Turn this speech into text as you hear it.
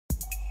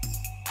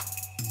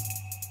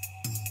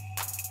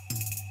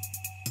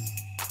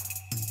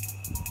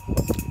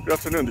Good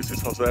afternoon, this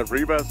is Jose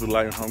Rivas with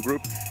Lion Home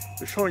Group.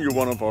 We're showing you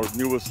one of our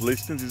newest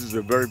listings. This is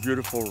a very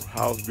beautiful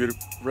house,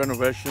 beautiful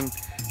renovation.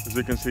 As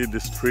you can see, the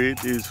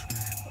street is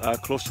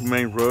close to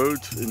main road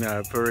in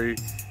a very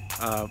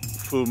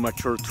full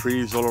mature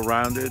trees all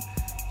around it.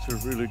 It's a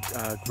really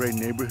great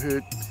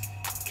neighborhood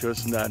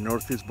just in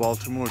northeast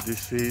Baltimore.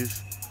 This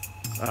is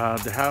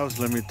the house.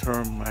 Let me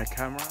turn my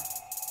camera.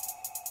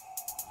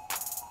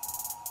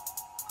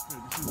 Okay,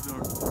 this is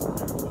our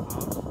beautiful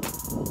house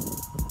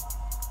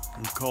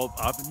in Culp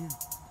Avenue.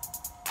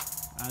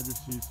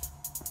 Address is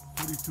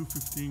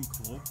 4215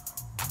 Culp.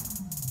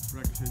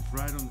 Like I said, it's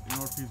right on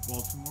northeast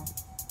Baltimore,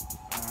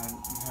 and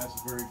it has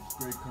a very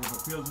great curb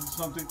appeal. This is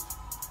something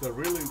that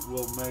really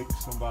will make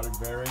somebody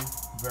very,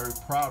 very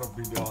proud of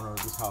being the owner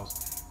of this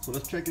house. So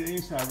let's check it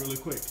inside really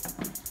quick.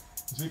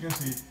 As you can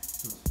see,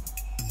 it's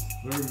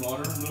a very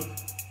modern look.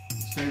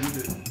 It stays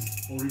with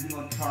the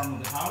original charm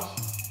of the house.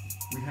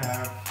 We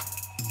have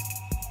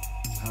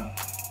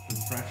the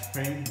fresh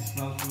paint. It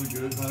smells really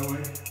good, by the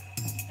way.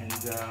 And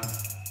the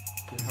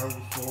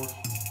hardwood floors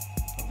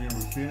are being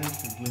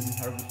refinished and cleaning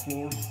hardwood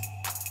floors.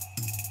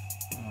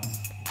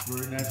 It's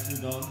very nicely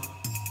done.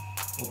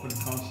 Open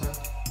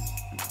concept,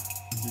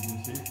 as you can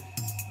see.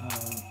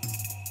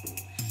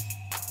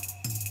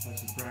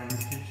 That's a brand new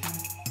kitchen.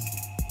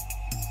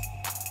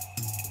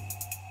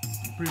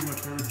 And pretty much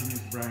everything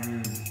is brand new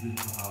in this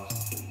beautiful house.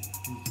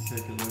 You need to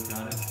take a look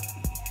at it.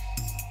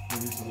 It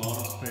needs a lot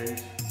of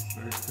space,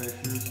 very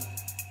spacious,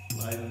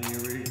 light and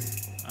eerie.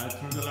 I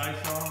turned the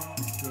lights on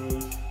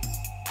because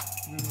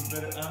we have a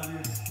better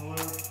ambience.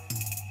 However,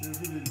 there's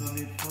really no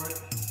need for it.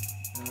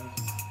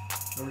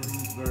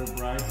 Everything is very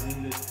bright.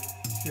 In the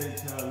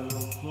shades are a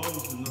little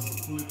closed, not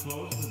fully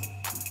closed, but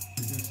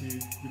you can see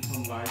give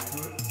some light to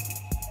it.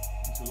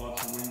 There's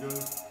lots of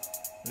windows.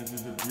 This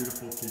is a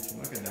beautiful kitchen.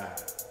 Look at that.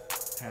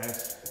 Has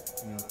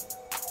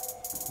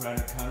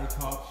granite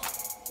countertops.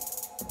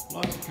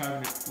 Lots of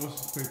cabinets,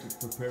 lots of space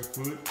to prepare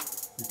food.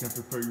 You can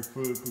prepare your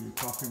food, put your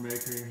coffee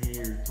maker in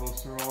here, your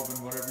toaster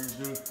oven, whatever you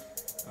do.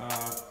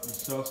 Your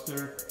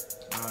saucer,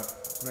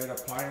 great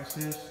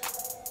appliances,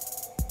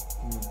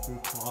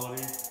 good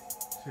quality.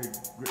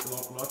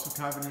 Lots of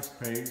cabinet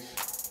space,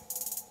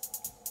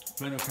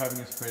 plenty of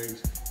cabinet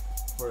space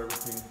for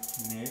everything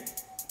you need.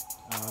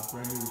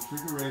 Brand new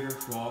refrigerator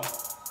as well,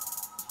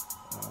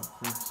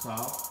 French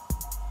style.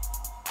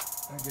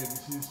 Again,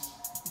 this is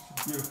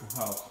a beautiful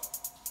house.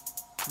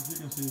 As you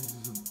can see, this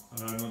is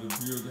another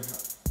view of the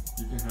house.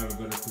 You can have a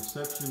better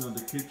perception of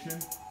the kitchen.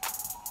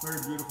 Very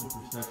beautiful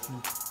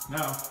perception.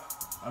 Now,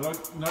 I love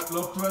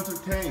to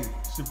entertain.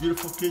 It's a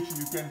beautiful kitchen.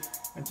 You can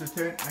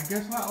entertain. And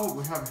guess what? Oh,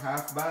 we have a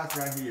half bath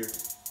right here.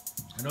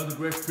 Another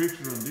great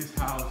feature of this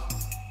house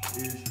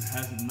is it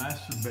has a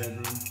master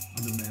bedroom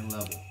on the main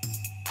level.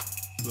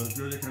 So if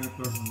you're the kind of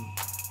person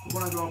who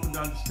want to go up and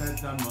down the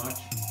stairs that much,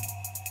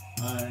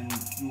 and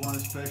you want a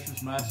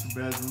spacious master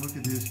bedroom, look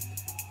at this.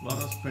 A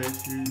lot of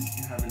space here.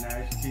 You have a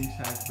nice king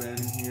size bed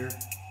in here,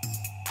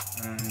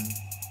 and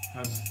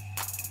has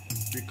a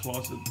big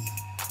closet.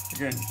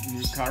 Again,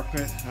 new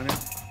carpet on it.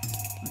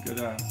 Look at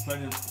that.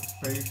 Plenty of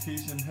space,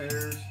 keys and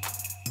hairs,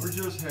 or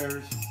just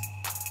hairs.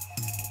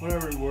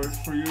 Whatever it works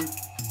for you.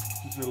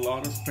 There's a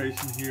lot of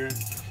space in here.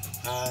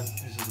 And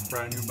this is a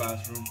brand new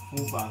bathroom,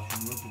 full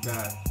bathroom. Look at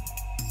that.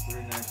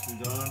 Very nicely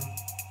done.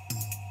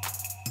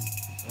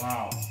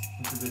 Wow.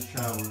 Look at this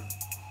shower.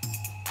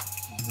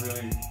 This is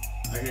really,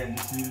 again,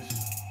 this is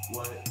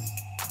what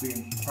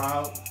being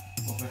proud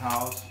of a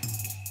house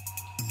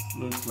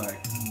looks like.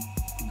 And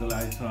put the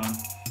lights on.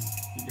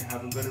 You can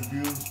have a better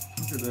view.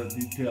 Look at the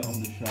detail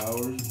on the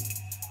showers.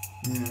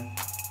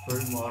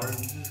 Very modern.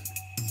 This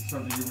is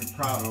something you'll be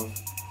proud of.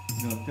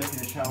 Taking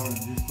a shower in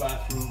this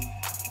bathroom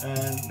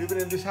and living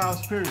in this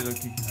house, period.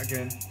 Looking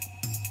again,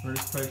 very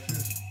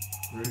spacious,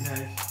 very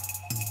nice.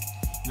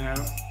 Now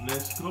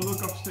let's go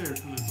look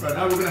upstairs. Right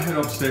now we're gonna head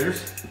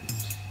upstairs.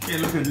 Yeah,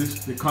 look at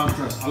this, the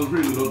contrast. I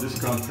really love this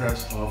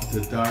contrast of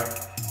the dark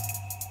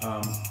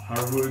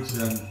hardwoods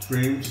and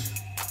trims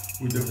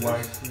with the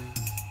white.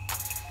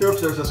 Here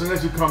upstairs, as soon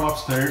as you come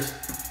upstairs,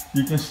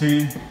 you can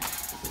see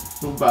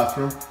the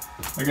bathroom.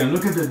 Again,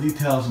 look at the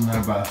details in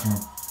that bathroom.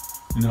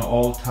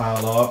 All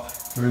tiled up,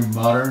 very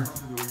modern.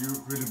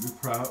 You'll really be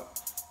proud.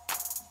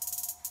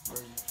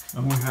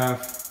 And we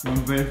have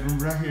one bedroom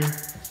right here.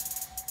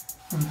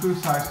 A good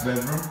sized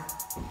bedroom.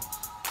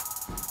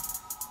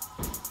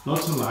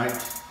 Lots of light.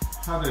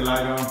 Have the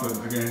light on,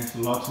 but again,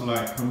 lots of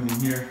light coming in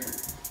here.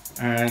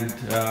 And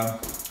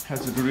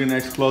has a really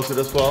nice closet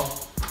as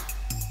well.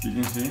 You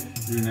can see,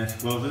 really nice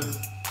closet.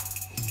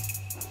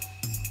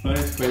 Plenty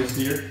of space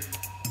here.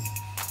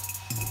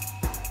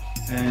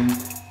 And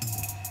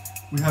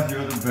we have the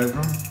other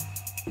bedroom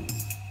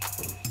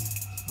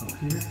up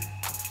here.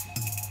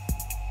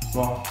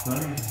 Well,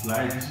 plenty of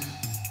light.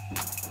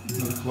 This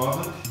is the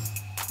closet.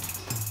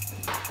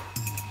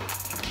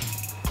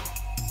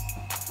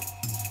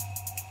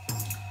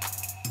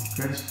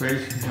 Great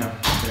space. We have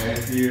a bed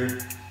here,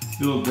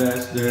 little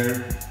desk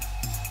there.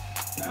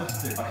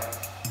 That's it.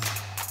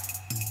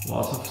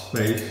 Lots of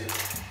space.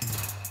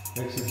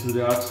 Exit to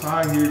the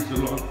outside. Here's the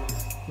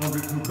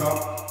laundry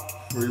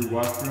hookup for your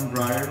washer and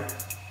dryer.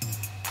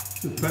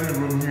 It's plenty of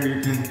room here.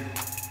 You can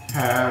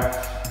have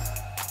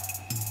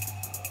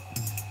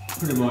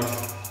pretty much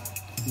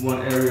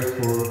one area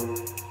for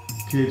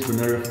kids, one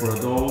area for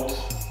adults.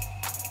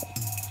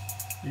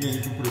 Again,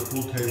 you can put a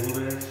pool table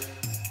there,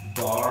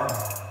 bar.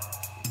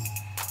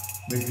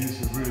 Make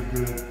this a really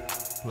good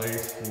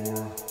place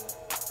for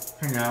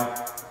hang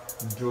out,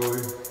 enjoy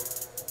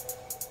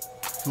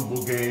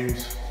football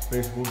games,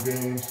 baseball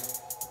games.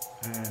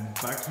 And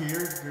back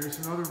here,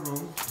 there's another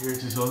room.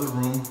 Here's this other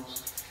room.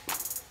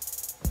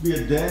 Could be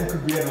a den,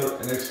 could be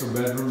an extra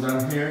bedroom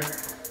down here,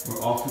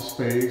 or office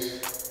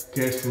space,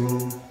 guest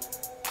room.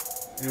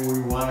 And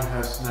we want to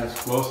have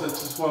nice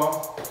closets as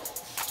well.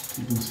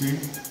 You can see,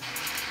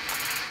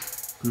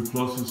 good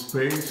closet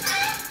space.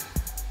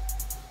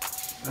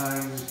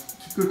 And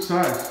it's a good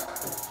size.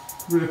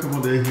 Really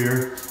accommodate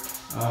here.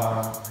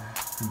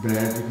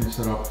 Bed, you can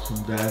set up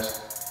some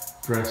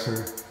desk,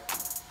 dresser.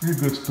 Really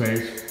good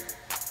space.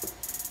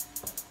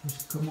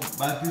 Let's come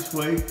back this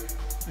way.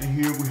 And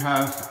here we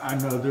have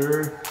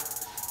another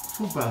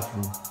full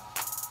bathroom.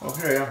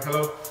 Okay,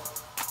 hello.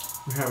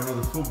 We have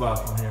another full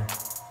bathroom here.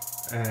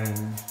 And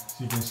as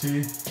you can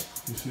see,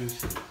 this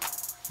is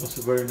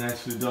also very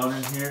nicely done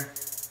in here.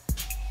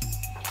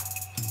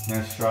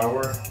 Nice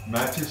shower.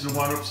 Matches the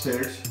one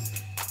upstairs.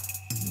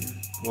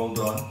 Well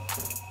done.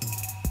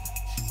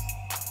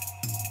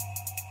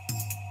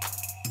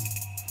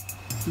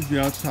 This is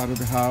the outside of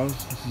the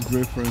house. This is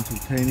great for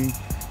entertaining.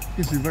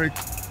 It's very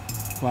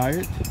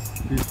quiet,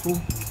 peaceful.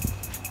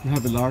 We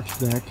have a large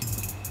deck.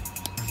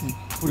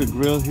 Put a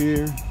grill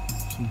here,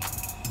 some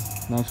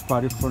nice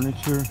party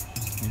furniture.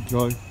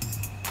 Enjoy,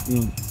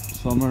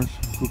 summers,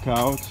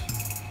 cookouts.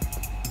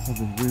 Have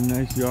a really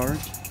nice yard,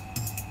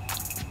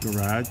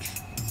 garage.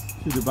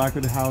 See the back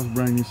of the house,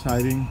 brand new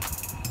siding,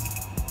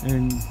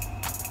 and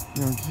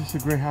this is a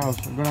great house.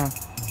 I'm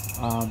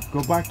gonna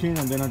go back in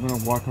and then I'm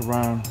gonna walk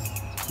around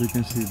so you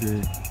can see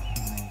the.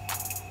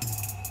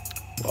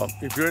 Well,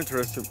 if you're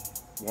interested,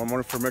 want more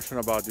information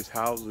about this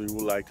house, or you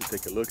would like to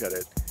take a look at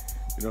it,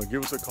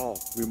 give us a call.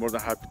 We're more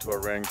than happy to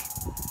arrange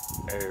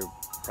a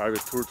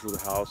private tour through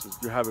the house. If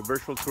you have a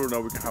virtual tour, now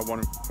we can have one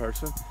in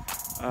person,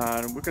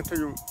 and we can tell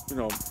you,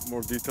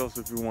 more details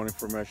if you want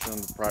information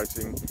on the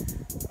pricing,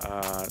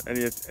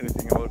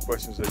 anything other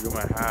questions that you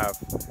might have.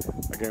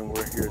 Again,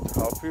 we're here to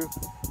help you.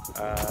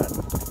 And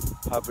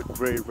have a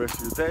great rest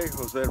of your day.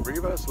 Jose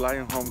Rivas,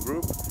 Lion Home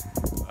Group,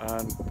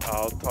 and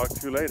I'll talk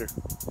to you later.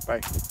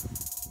 Bye.